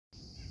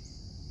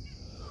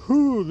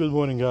Good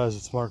morning, guys.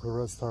 It's Mark with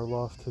Red Star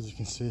Loft. As you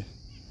can see,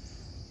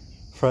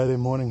 Friday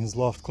morning is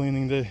loft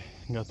cleaning day.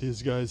 Got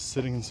these guys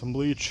sitting in some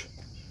bleach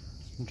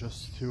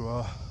just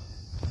to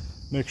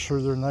make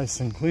sure they're nice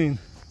and clean.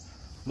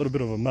 A little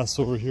bit of a mess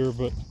over here,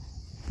 but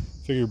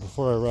figure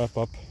before I wrap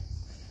up,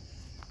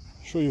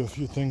 show you a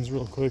few things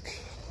real quick.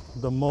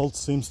 The mold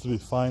seems to be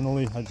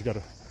finally,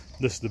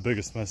 this is the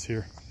biggest mess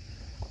here.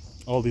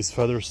 All these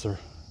feathers are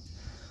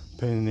a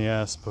pain in the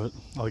ass, but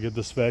I'll get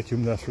this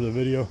vacuumed after the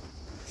video.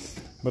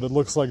 But it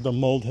looks like the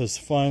mold has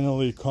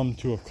finally come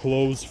to a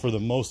close for the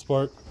most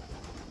part.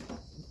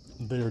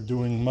 They are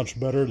doing much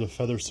better. The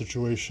feather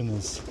situation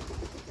is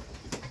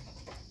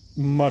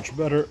much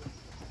better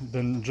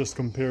than just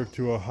compared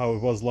to how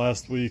it was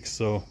last week.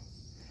 So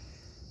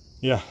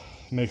yeah,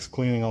 makes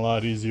cleaning a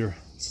lot easier.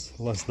 It's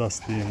less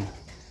dusty. And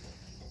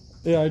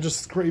yeah, I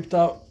just scraped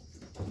out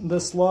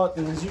this lot,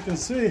 and as you can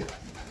see,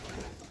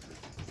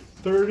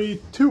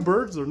 32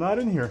 birds are not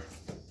in here.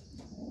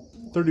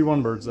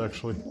 31 birds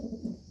actually.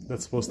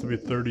 That's supposed to be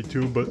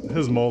 32, but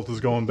his molt is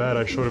going bad.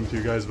 I showed him to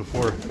you guys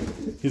before.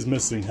 He's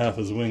missing half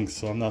his wings,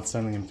 so I'm not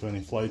sending him to any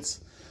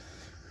flights.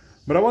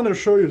 But I wanted to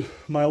show you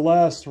my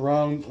last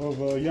round of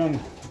young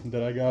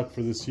that I got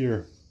for this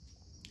year.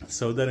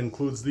 So that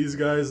includes these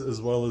guys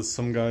as well as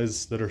some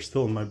guys that are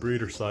still in my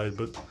breeder side,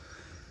 but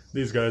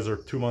these guys are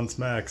 2 months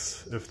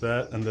max, if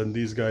that, and then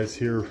these guys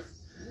here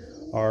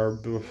are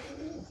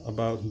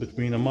about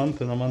between a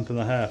month and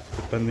a half,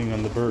 depending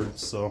on the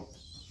birds. So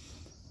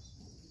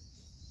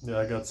yeah,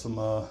 I got some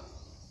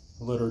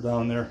litter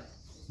down there.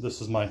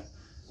 This is my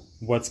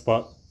wet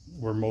spot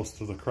where most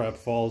of the crap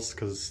falls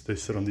because they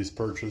sit on these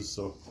perches,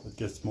 so it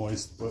gets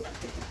moist. But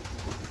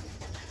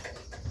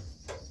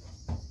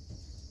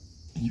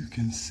you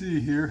can see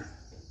here,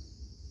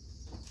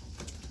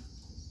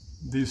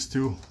 these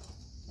two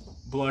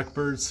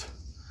blackbirds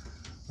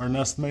are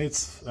nest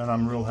mates, and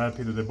I'm real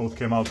happy that they both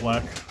came out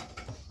black.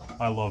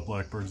 I love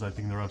blackbirds. I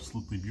think they're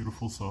absolutely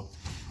beautiful, so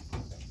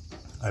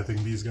I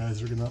think these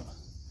guys are gonna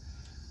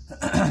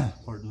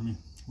pardon me,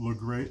 look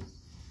great.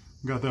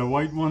 Got that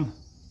white one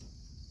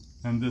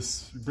and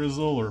this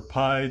grizzle or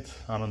pied,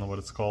 I don't know what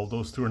it's called.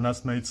 Those two are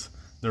nestmates.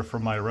 They're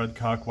from my red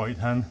cock white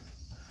hen.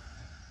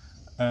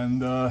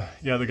 And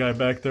yeah, the guy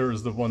back there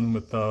is the one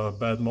with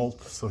bad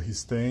molt, so he's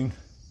staying.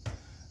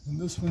 And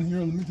this one here,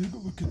 let me take a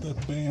look at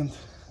that band.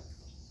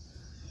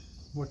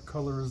 What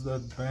color is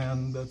that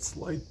band? That's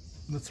light,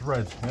 that's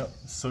red. Yep.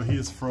 So he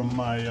is from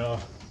my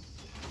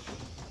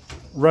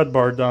red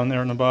bar down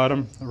there in the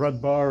bottom.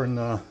 Red bar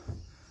and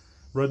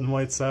red and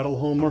white saddle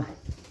homer,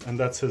 and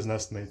that's his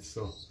nestmate.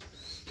 So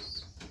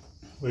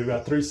we've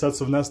got 3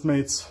 sets of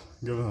nestmates,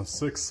 giving us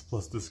 6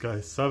 plus this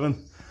guy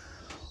 7.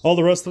 All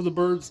the rest of the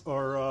birds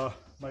are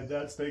my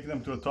dad's taking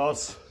them to a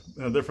toss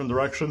in a different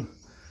direction.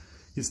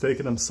 He's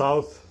taking them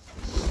south,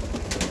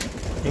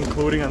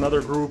 including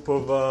another group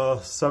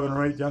of 7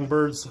 or 8 young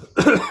birds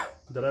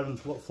that haven't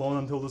flown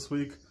until this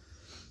week.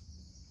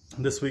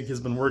 This week he's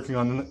been working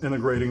on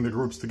integrating the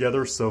groups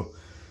together, so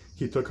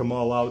he took them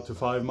all out to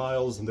 5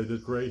 miles and they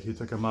did great. He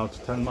took them out to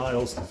 10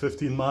 miles to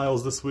 15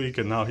 miles this week,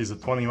 and now he's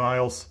at 20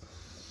 miles.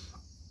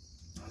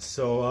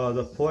 So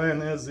the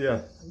plan is,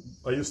 yeah,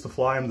 I used to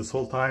fly him this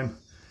whole time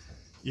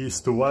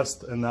east to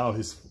west, and now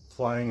he's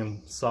flying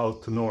him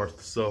south to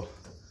north. So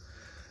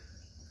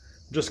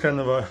just kind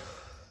of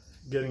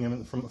getting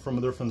him from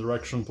a different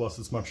direction, plus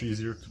it's much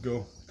easier to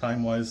go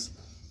time-wise.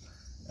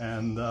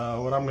 And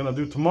what I'm gonna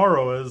do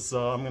tomorrow is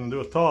I'm gonna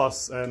do a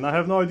toss, and I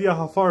have no idea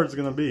how far it's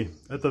gonna be.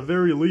 At the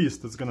very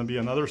least, it's gonna be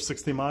another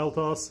 60-mile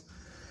toss,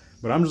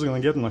 but I'm just gonna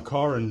get in the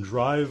car and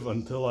drive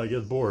until I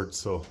get bored.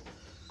 So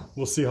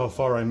we'll see how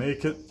far I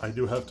make it. I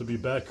do have to be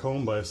back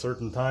home by a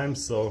certain time,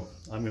 so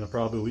I'm gonna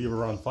probably leave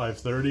around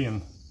 5:30,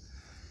 and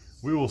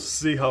we will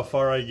see how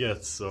far I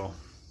get. So,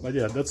 but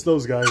yeah, that's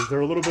those guys.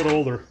 They're a little bit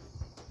older,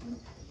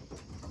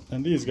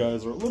 and these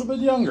guys are a little bit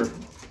younger.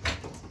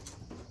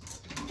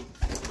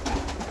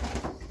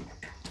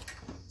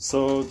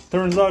 So it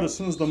turns out as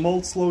soon as the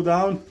molt slowed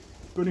down,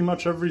 pretty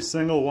much every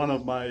single one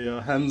of my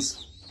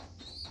hens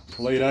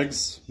laid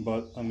eggs,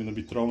 but I'm going to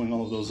be throwing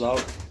all of those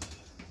out.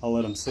 I'll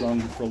let them sit on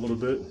for a little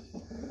bit,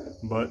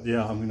 but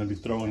yeah, I'm going to be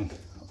throwing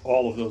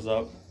all of those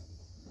out.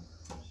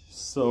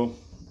 So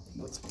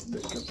let's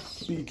take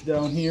a peek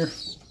down here.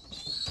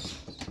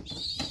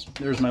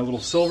 There's my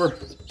little silver.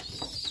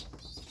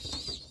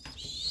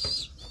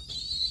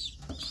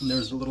 And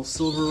there's the little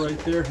silver right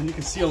there, and you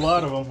can see a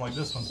lot of them, like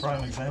this one,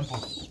 prime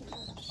example.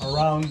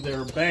 Around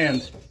their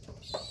band,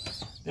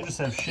 they just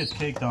have shit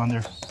caked on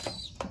there,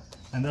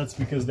 and that's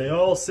because they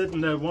all sit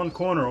in that one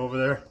corner over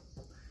there,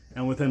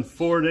 and within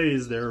 4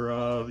 days they're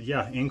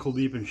yeah, ankle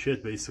deep in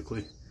shit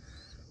basically.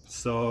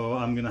 So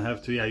I'm gonna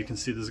have to, yeah, you can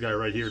see this guy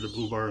right here, the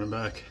blue bar in the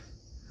back.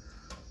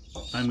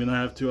 I'm gonna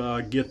have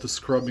to get the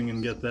scrubbing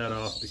and get that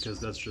off because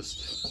that's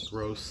just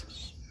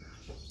gross.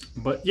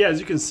 But yeah, as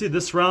you can see,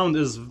 this round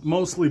is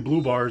mostly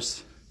blue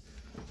bars.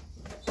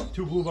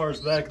 2 blue bars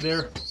back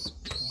there.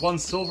 1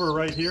 silver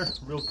right here,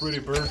 real pretty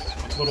bird,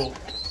 little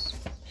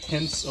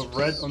hints of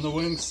red on the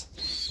wings.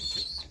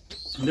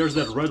 And there's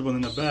that red one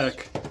in the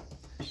back.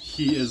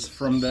 He is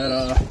from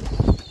that,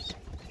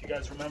 if you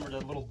guys remember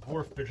that little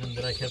dwarf pigeon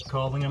that I kept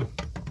calling him.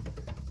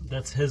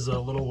 That's his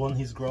little one.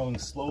 He's growing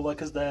slow like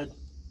his dad.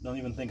 Don't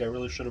even think I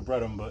really should have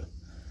bred him, but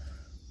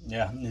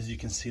yeah, as you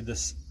can see,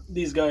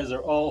 these guys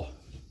are all,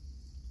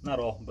 not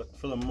all, but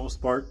for the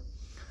most part,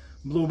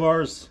 blue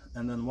bars,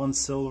 and then one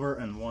silver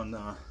and one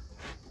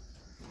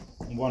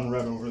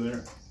red over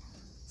there.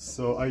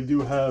 So I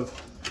do have,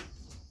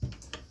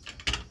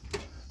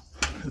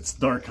 it's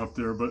dark up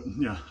there, but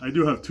yeah, I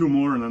do have two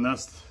more in the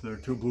nest. There are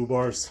two blue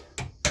bars.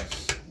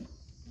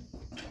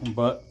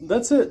 But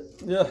that's it.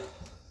 Yeah,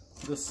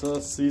 this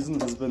season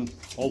has been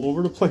all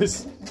over the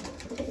place.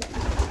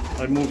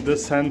 I moved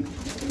this hen.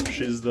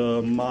 She's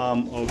the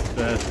mom of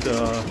that.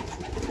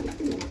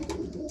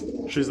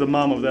 She's the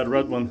mom of that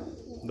red one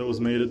that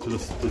was mated to the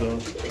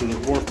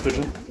dwarf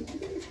pigeon.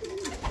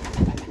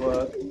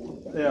 But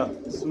yeah,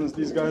 as soon as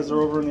these guys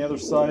are over on the other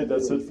side,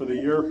 that's it for the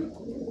year.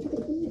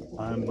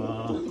 I'm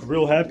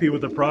real happy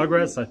with the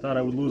progress. I thought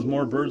I would lose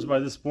more birds by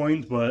this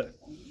point, but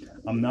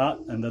I'm not,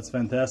 and that's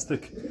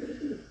fantastic.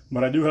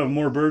 But I do have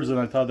more birds than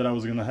I thought that I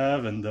was gonna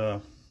have, and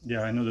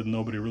yeah, I know that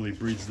nobody really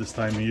breeds this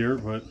time of year,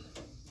 but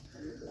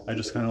I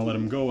just kind of let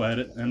them go at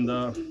it, and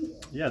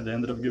yeah, they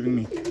ended up giving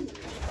me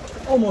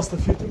almost a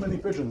few too many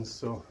pigeons.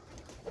 So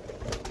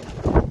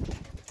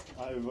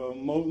I've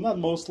not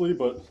mostly,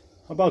 but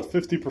about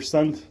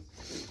 50%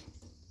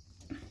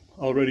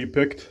 already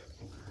picked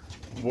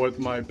what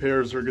my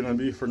pairs are gonna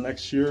be for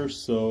next year.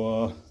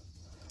 So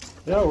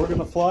yeah, we're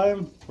gonna fly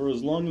them for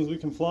as long as we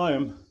can fly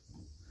them,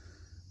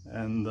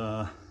 and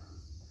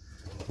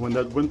when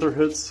that winter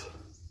hits,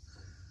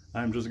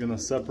 I'm just gonna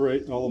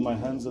separate all of my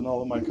hens and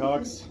all of my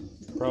cocks.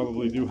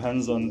 Probably do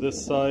hens on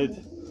this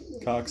side,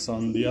 cocks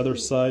on the other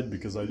side,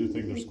 because I do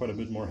think there's quite a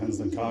bit more hens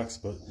than cocks,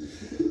 but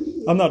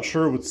I'm not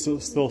sure with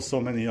still so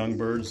many young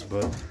birds.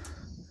 But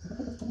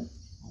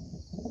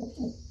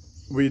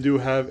we do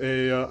have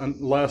a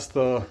last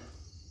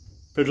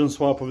pigeon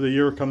swap of the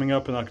year coming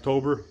up in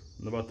October,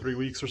 in about 3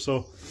 weeks or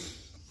so,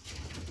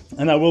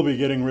 and I will be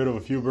getting rid of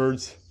a few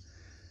birds.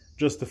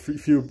 Just a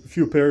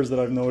few pairs that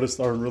I've noticed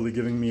aren't really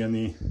giving me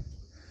any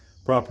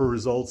proper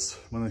results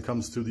when it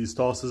comes to these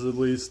tosses, at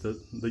least. That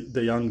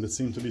the young that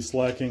seem to be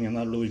slacking and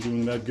not really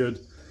doing that good.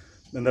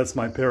 And that's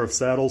my pair of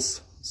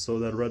saddles. So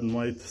that red and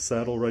white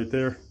saddle right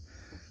there,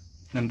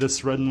 and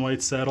this red and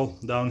white saddle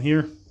down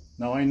here.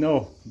 Now I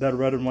know that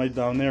red and white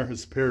down there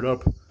is paired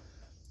up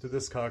to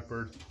this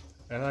cockbird,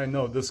 and I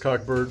know this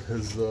cockbird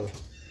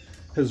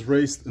has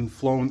raced and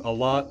flown a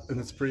lot in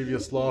its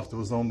previous loft. It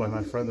was owned by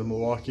my friend in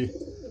Milwaukee,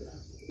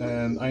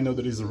 and I know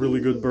that he's a really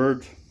good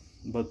bird.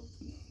 But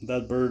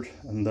that bird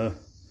and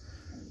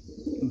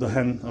the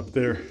hen up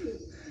there,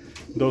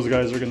 those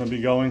guys are going to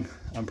be going.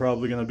 I'm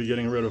probably going to be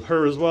getting rid of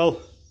her as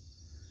well,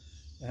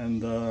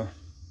 and the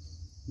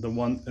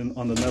one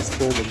on the nest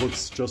bowl that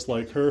looks just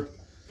like her.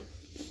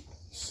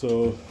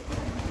 So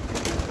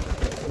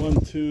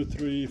 1, 2,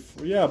 3,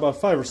 4, yeah,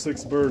 about 5 or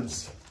 6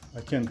 birds.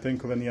 I can't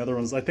think of any other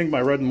ones. I think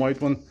my red and white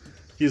one,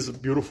 he's a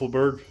beautiful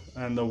bird,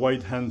 and the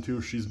white hen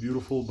too, she's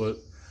beautiful, but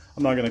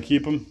I'm not going to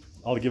keep him.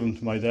 I'll give him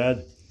to my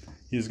dad.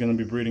 He's going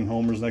to be breeding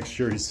homers next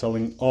year. He's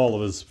selling all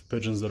of his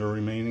pigeons that are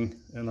remaining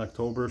in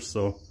October.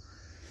 So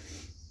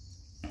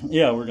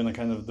yeah, we're going to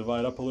kind of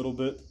divide up a little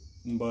bit.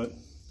 But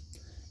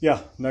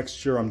yeah,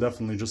 next year I'm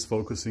definitely just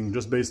focusing,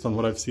 just based on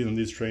what I've seen in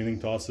these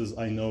training tosses.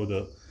 I know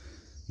that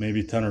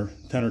maybe 10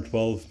 or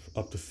 12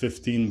 up to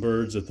 15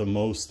 birds at the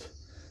most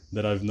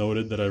that I've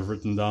noted, that I've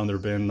written down their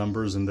band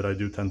numbers, and that I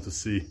do tend to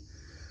see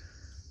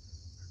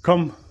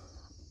come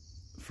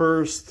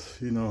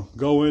first, you know,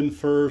 go in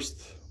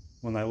first.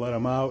 When I let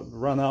them out,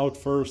 run out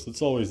first.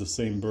 It's always the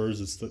same birds.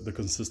 It's the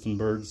consistent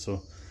birds.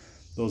 So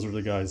those are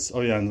the guys.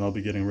 Oh yeah, and I'll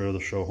be getting rid of the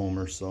show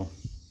homers. So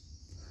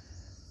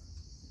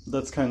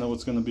that's kind of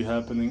what's going to be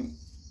happening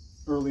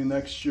early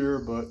next year.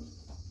 But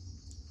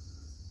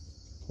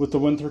with the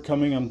winter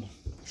coming, I'm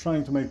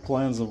trying to make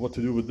plans of what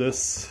to do with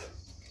this.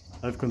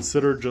 I've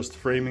considered just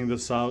framing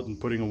this out and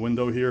putting a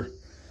window here,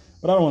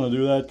 but I don't want to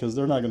do that because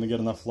they're not going to get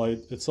enough light.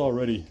 It's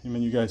already, I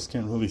mean, you guys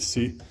can't really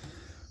see,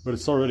 but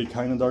it's already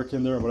kind of dark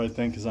in there. What I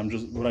think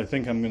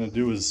I'm gonna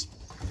do is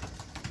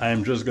I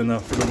am just gonna,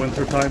 for the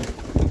winter time,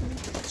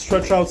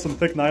 stretch out some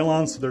thick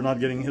nylon so they're not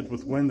getting hit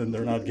with wind and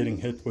they're not getting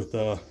hit with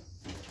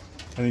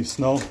any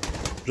snow.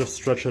 Just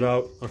stretch it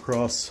out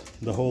across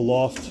the whole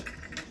loft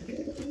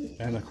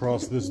and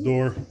across this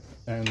door,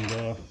 and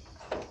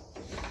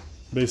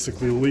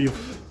basically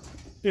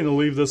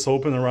leave this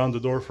open around the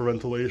door for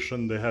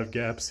ventilation. They have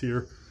gaps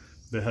here,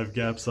 they have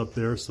gaps up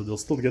there, so they'll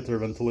still get their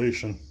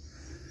ventilation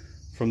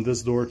from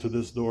this door to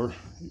this door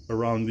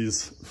around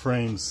these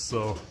frames.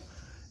 So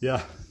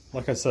yeah,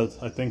 like I said,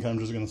 I think I'm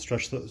just gonna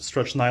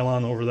stretch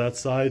nylon over that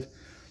side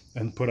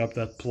and put up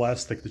that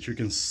plastic that you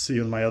can see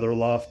in my other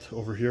loft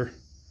over here.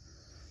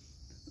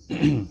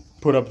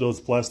 Put up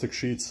those plastic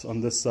sheets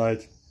on this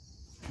side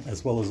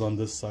as well as on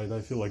this side.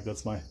 I feel like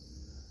that's my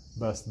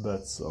best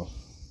bet. So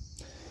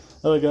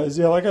alright guys,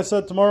 yeah, like I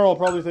said, tomorrow I'll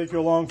probably take you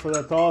along for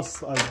that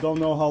toss. I don't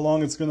know how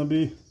long it's gonna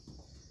be.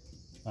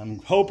 I'm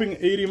hoping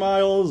 80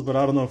 miles, but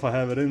I don't know if I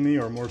have it in me,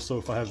 or more so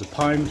if I have the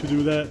time to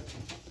do that.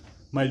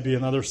 Might be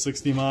another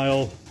 60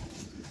 mile.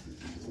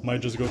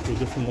 Might just go to a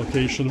different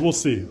location. We'll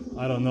see.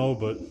 I don't know,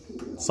 but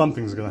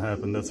something's gonna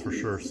happen, that's for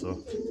sure.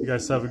 So you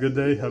guys have a good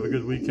day, have a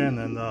good weekend,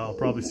 and I'll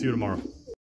probably see you tomorrow.